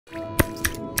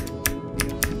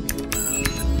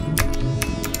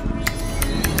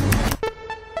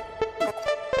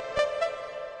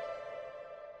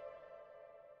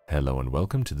Hello and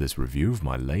welcome to this review of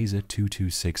my Laser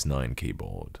 2269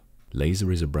 keyboard.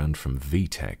 Laser is a brand from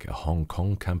VTech, a Hong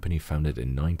Kong company founded in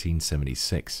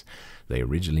 1976. They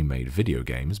originally made video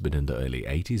games, but in the early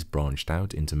 80s branched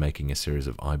out into making a series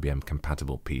of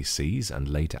IBM-compatible PCs and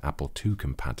later Apple II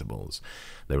compatibles.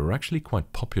 They were actually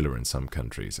quite popular in some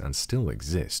countries and still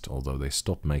exist, although they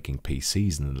stopped making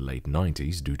PCs in the late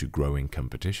 90s due to growing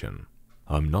competition.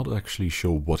 I'm not actually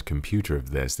sure what computer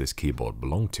of theirs this keyboard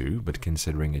belonged to, but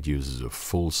considering it uses a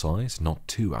full-size, not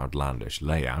too outlandish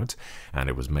layout, and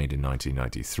it was made in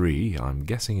 1993, I'm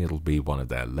guessing it'll be one of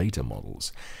their later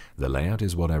models. The layout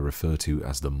is what I refer to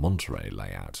as the Monterey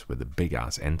layout, with a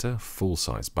big-ass enter,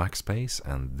 full-size backspace,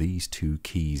 and these two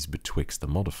keys betwixt the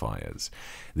modifiers.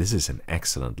 This is an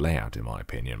excellent layout in my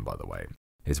opinion, by the way.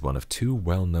 It's one of two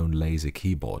well-known laser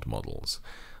keyboard models.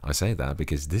 I say that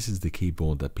because this is the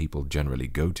keyboard that people generally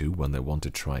go to when they want to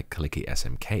try clicky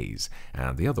SMKs,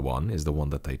 and the other one is the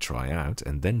one that they try out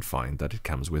and then find that it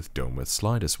comes with dome-width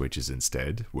slider switches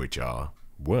instead, which are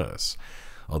worse.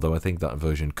 Although I think that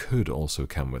version could also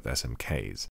come with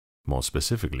SMKs. More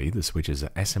specifically, the switches are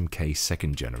SMK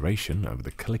second generation of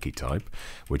the clicky type,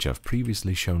 which I've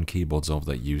previously shown keyboards of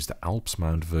that use the Alps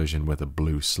mount version with a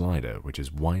blue slider, which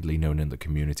is widely known in the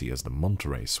community as the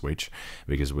Monterey switch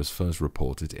because it was first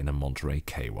reported in a Monterey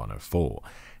K104.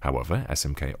 However,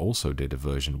 SMK also did a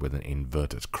version with an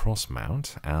inverted cross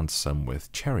mount and some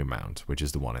with cherry mount, which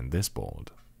is the one in this board.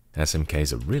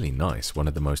 SMKs are really nice, one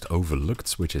of the most overlooked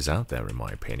switches out there in my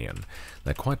opinion.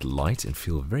 They're quite light and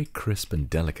feel very crisp and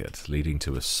delicate, leading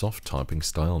to a soft typing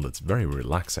style that's very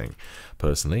relaxing.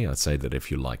 Personally, I'd say that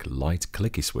if you like light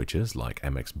clicky switches like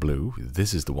MX Blue,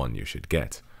 this is the one you should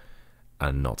get.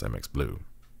 And not MX Blue.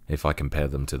 If I compare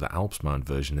them to the Alps mount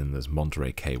version in this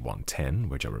Monterey K110,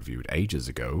 which I reviewed ages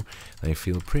ago, they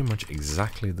feel pretty much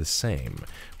exactly the same,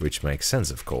 which makes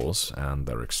sense of course, and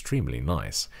they're extremely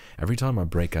nice. Every time I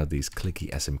break out these clicky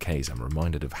SMKs, I'm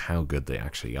reminded of how good they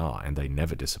actually are, and they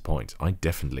never disappoint. I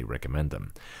definitely recommend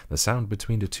them. The sound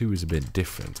between the two is a bit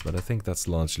different, but I think that's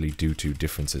largely due to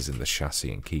differences in the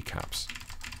chassis and keycaps.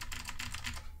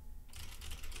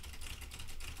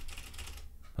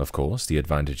 Of course, the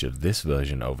advantage of this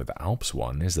version over the Alps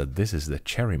one is that this is the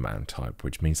cherry mount type,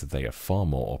 which means that they have far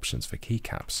more options for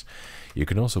keycaps. You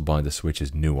can also buy the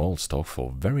switches new old stock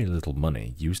for very little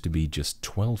money. It used to be just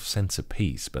 12 cents a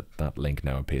piece, but that link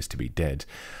now appears to be dead.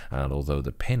 And although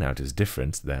the pinout is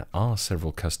different, there are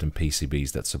several custom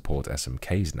PCBs that support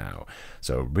SMKs now,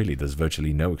 so really there's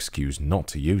virtually no excuse not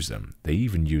to use them. They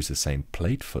even use the same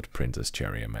plate footprint as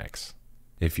Cherry MX.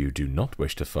 If you do not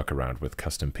wish to fuck around with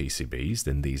custom PCBs,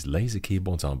 then these laser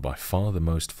keyboards are by far the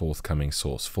most forthcoming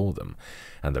source for them.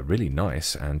 And they're really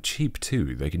nice and cheap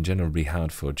too. They can generally be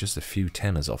had for just a few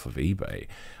tenors off of eBay.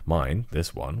 Mine,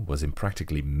 this one, was in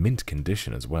practically mint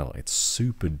condition as well. It's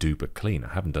super duper clean.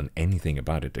 I haven't done anything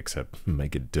about it except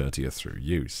make it dirtier through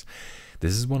use.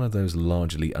 This is one of those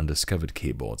largely undiscovered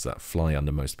keyboards that fly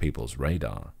under most people's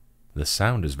radar. The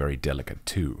sound is very delicate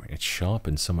too. It's sharp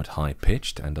and somewhat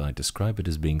high-pitched, and I describe it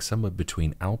as being somewhere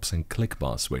between Alps and click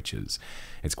bar switches.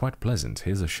 It's quite pleasant.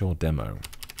 Here's a short demo.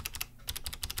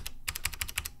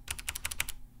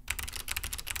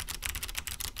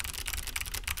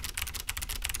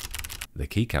 The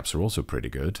keycaps are also pretty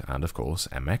good, and of course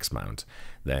MX mount.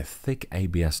 They're thick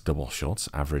ABS double shots,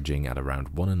 averaging at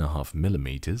around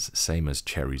 1.5mm, same as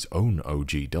Cherry's own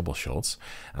OG double shots,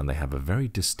 and they have a very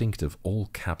distinctive all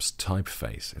caps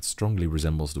typeface. It strongly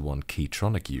resembles the one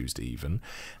Keytronic used even,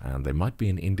 and they might be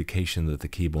an indication that the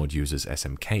keyboard uses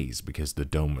SMKs because the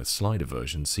dome-width slider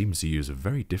version seems to use a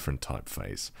very different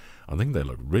typeface. I think they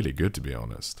look really good to be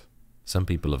honest. Some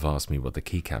people have asked me what the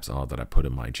keycaps are that I put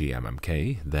in my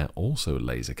GMMK. They're also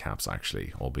laser caps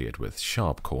actually, albeit with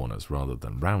sharp corners rather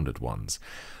than rounded ones.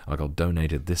 I got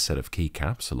donated this set of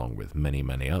keycaps along with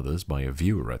many others by a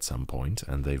viewer at some point,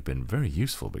 and they've been very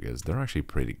useful because they're actually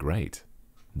pretty great.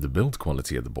 The build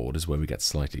quality of the board is where we get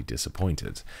slightly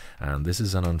disappointed, and this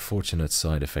is an unfortunate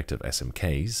side effect of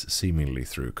SMKs. Seemingly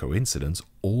through coincidence,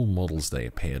 all models they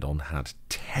appeared on had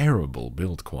terrible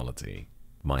build quality.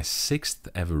 My 6th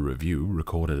ever review,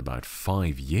 recorded about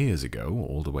 5 years ago,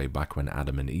 all the way back when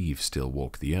Adam and Eve still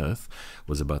walked the earth,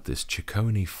 was about this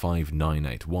Chicone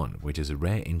 5981, which is a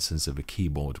rare instance of a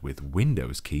keyboard with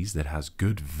Windows keys that has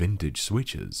good vintage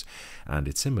switches, and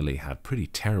it similarly had pretty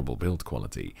terrible build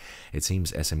quality. It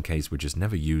seems SMKs were just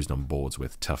never used on boards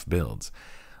with tough builds.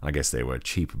 I guess they were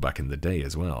cheap back in the day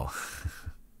as well.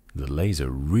 The laser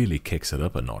really kicks it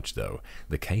up a notch though.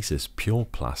 The case is pure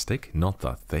plastic, not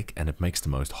that thick, and it makes the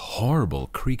most horrible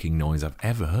creaking noise I've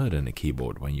ever heard in a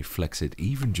keyboard when you flex it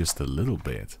even just a little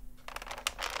bit.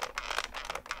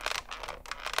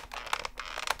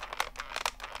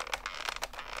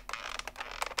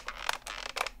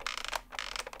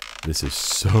 This is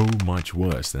so much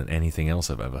worse than anything else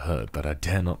I've ever heard that I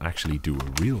dare not actually do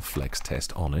a real flex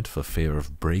test on it for fear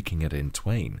of breaking it in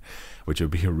twain, which would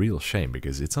be a real shame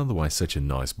because it's otherwise such a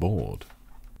nice board.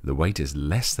 The weight is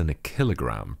less than a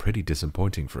kilogram, pretty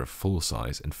disappointing for a full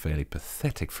size and fairly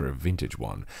pathetic for a vintage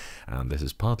one, and this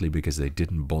is partly because they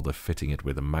didn't bother fitting it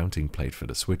with a mounting plate for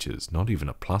the switches, not even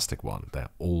a plastic one, they're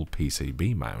all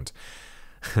PCB mount.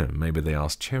 Maybe they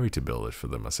asked Cherry to build it for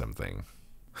them or something.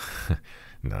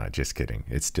 Nah, just kidding,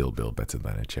 it's still built better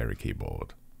than a Cherry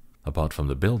keyboard. Apart from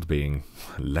the build being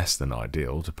less than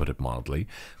ideal, to put it mildly,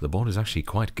 the board is actually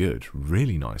quite good.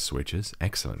 Really nice switches,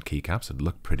 excellent keycaps that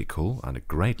look pretty cool, and a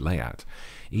great layout.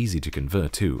 Easy to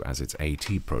convert too, as it's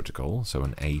AT protocol, so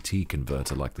an AT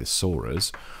converter like this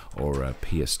Sora's, or a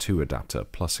PS2 adapter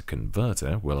plus a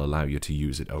converter will allow you to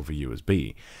use it over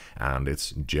USB, and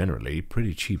it's generally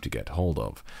pretty cheap to get hold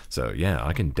of. So yeah,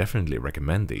 I can definitely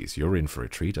recommend these. You're in for a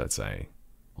treat, I'd say.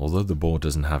 Although the board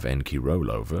doesn't have N-key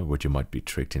rollover, which you might be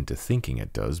tricked into thinking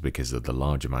it does because of the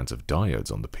large amounts of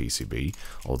diodes on the PCB,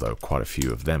 although quite a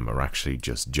few of them are actually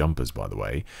just jumpers by the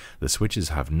way, the switches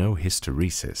have no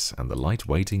hysteresis, and the light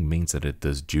weighting means that it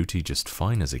does duty just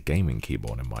fine as a gaming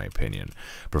keyboard in my opinion,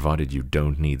 provided you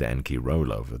don't need the N-key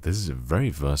rollover. This is a very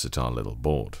versatile little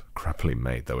board, crappily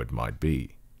made though it might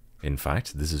be. In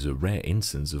fact, this is a rare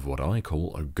instance of what I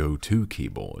call a go-to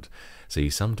keyboard. See,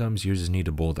 sometimes users need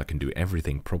a board that can do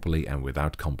everything properly and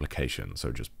without complication,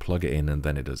 so just plug it in and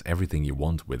then it does everything you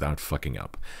want without fucking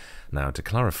up. Now, to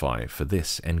clarify, for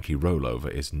this, N-key rollover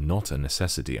is not a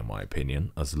necessity in my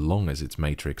opinion, as long as its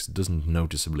matrix doesn't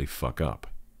noticeably fuck up.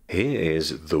 Here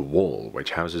is the wall,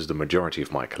 which houses the majority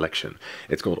of my collection.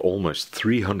 It's got almost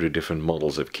 300 different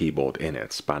models of keyboard in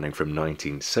it, spanning from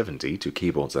 1970 to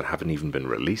keyboards that haven't even been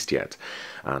released yet.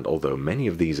 And although many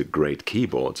of these are great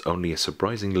keyboards, only a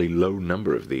surprisingly low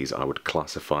number of these I would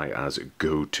classify as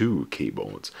go-to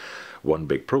keyboards. One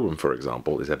big problem, for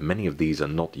example, is that many of these are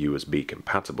not USB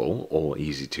compatible or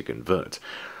easy to convert.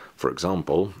 For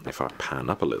example, if I pan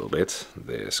up a little bit,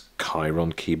 this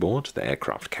Chiron keyboard, the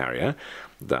aircraft carrier,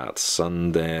 that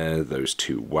sun there, those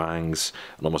two wangs,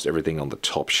 and almost everything on the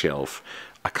top shelf,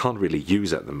 I can't really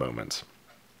use at the moment.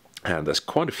 And there's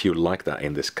quite a few like that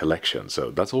in this collection,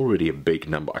 so that's already a big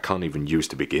number I can't even use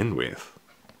to begin with.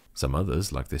 Some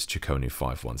others, like this Chicone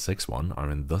 5161, are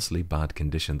in thusly bad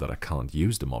condition that I can't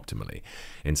use them optimally.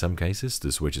 In some cases,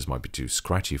 the switches might be too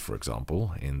scratchy, for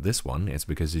example. In this one, it's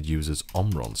because it uses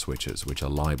Omron switches, which are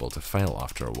liable to fail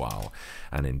after a while.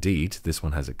 And indeed, this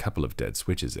one has a couple of dead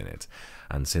switches in it.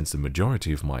 And since the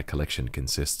majority of my collection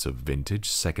consists of vintage,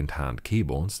 second-hand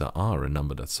keyboards, there are a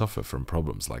number that suffer from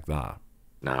problems like that.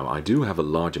 Now, I do have a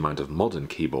large amount of modern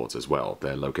keyboards as well.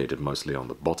 They're located mostly on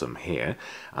the bottom here,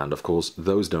 and of course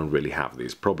those don't really have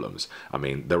these problems. I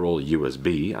mean, they're all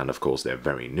USB, and of course they're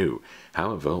very new.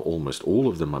 However, almost all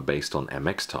of them are based on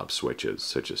MX type switches,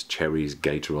 such as Cherries,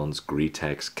 Gatorons,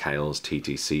 Gretex, Kales,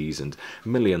 TTCs, and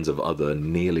millions of other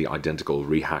nearly identical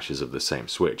rehashes of the same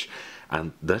switch.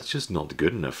 And that's just not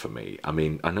good enough for me. I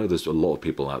mean, I know there's a lot of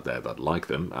people out there that like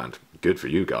them, and good for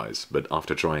you guys, but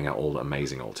after trying out all the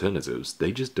amazing alternatives,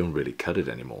 they just don't really cut it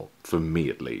anymore, for me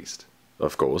at least.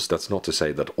 Of course, that's not to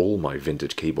say that all my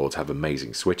vintage keyboards have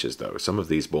amazing switches though. Some of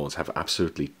these boards have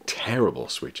absolutely terrible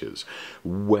switches,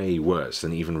 way worse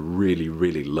than even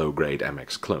really low-grade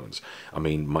MX clones. I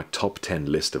mean, my top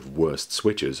 10 list of worst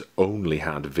switches only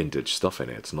had vintage stuff in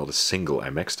it, not a single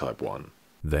MX type one.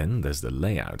 Then there's the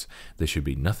layout. There should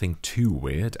be nothing too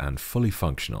weird and fully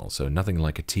functional, so nothing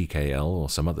like a TKL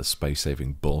or some other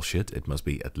space-saving bullshit. It must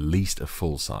be at least a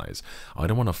full size. I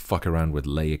don't want to fuck around with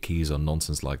layer keys or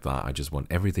nonsense like that. I just want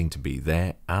everything to be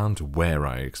there and where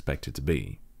I expect it to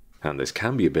be. And this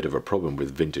can be a bit of a problem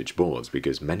with vintage boards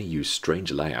because many use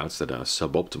strange layouts that are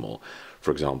suboptimal.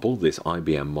 For example, this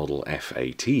IBM model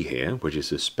FAT here, which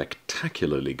is a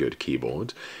spectacularly good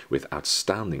keyboard with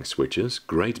outstanding switches,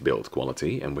 great build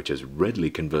quality, and which is readily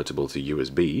convertible to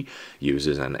USB,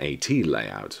 uses an AT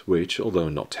layout, which, although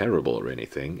not terrible or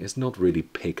anything, is not really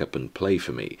pick up and play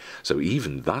for me, so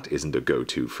even that isn't a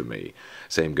go-to for me.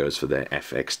 Same goes for their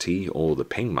FXT or the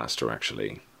Pingmaster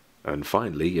actually. And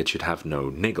finally, it should have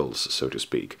no niggles, so to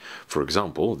speak. For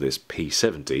example, this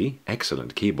P70,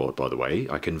 excellent keyboard by the way,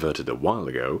 I converted a while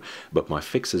ago, but my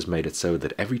fixes made it so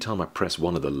that every time I press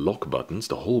one of the lock buttons,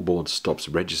 the whole board stops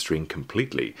registering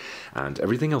completely. And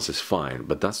everything else is fine,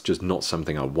 but that's just not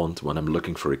something I want when I'm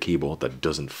looking for a keyboard that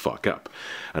doesn't fuck up.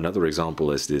 Another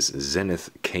example is this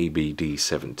Zenith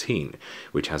KBD17,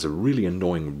 which has a really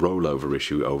annoying rollover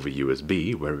issue over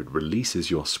USB, where it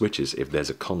releases your switches if there's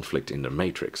a conflict in the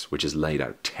matrix, which is laid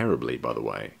out terribly, by the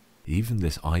way. Even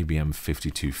this IBM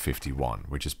 5251,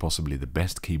 which is possibly the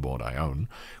best keyboard I own,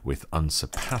 with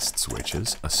unsurpassed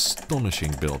switches,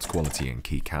 astonishing build quality and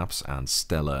keycaps, and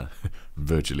stellar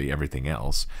virtually everything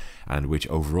else, and which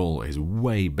overall is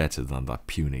way better than that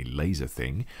puny laser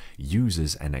thing,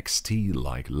 uses an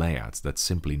XT-like layout that's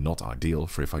simply not ideal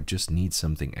for if I just need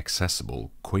something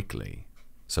accessible quickly.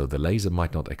 So the laser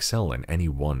might not excel in any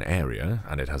one area,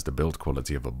 and it has the build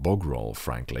quality of a bog roll,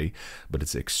 frankly, but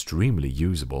it's extremely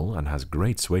usable and has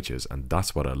great switches, and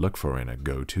that's what I look for in a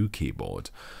go-to keyboard.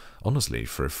 Honestly,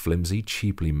 for a flimsy,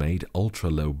 cheaply made,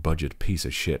 ultra-low budget piece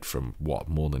of shit from, what,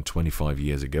 more than 25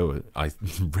 years ago, I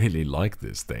really like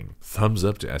this thing. Thumbs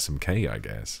up to SMK, I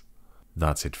guess.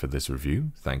 That's it for this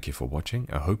review. Thank you for watching,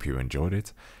 I hope you enjoyed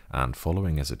it, and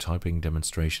following is a typing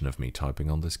demonstration of me typing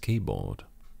on this keyboard.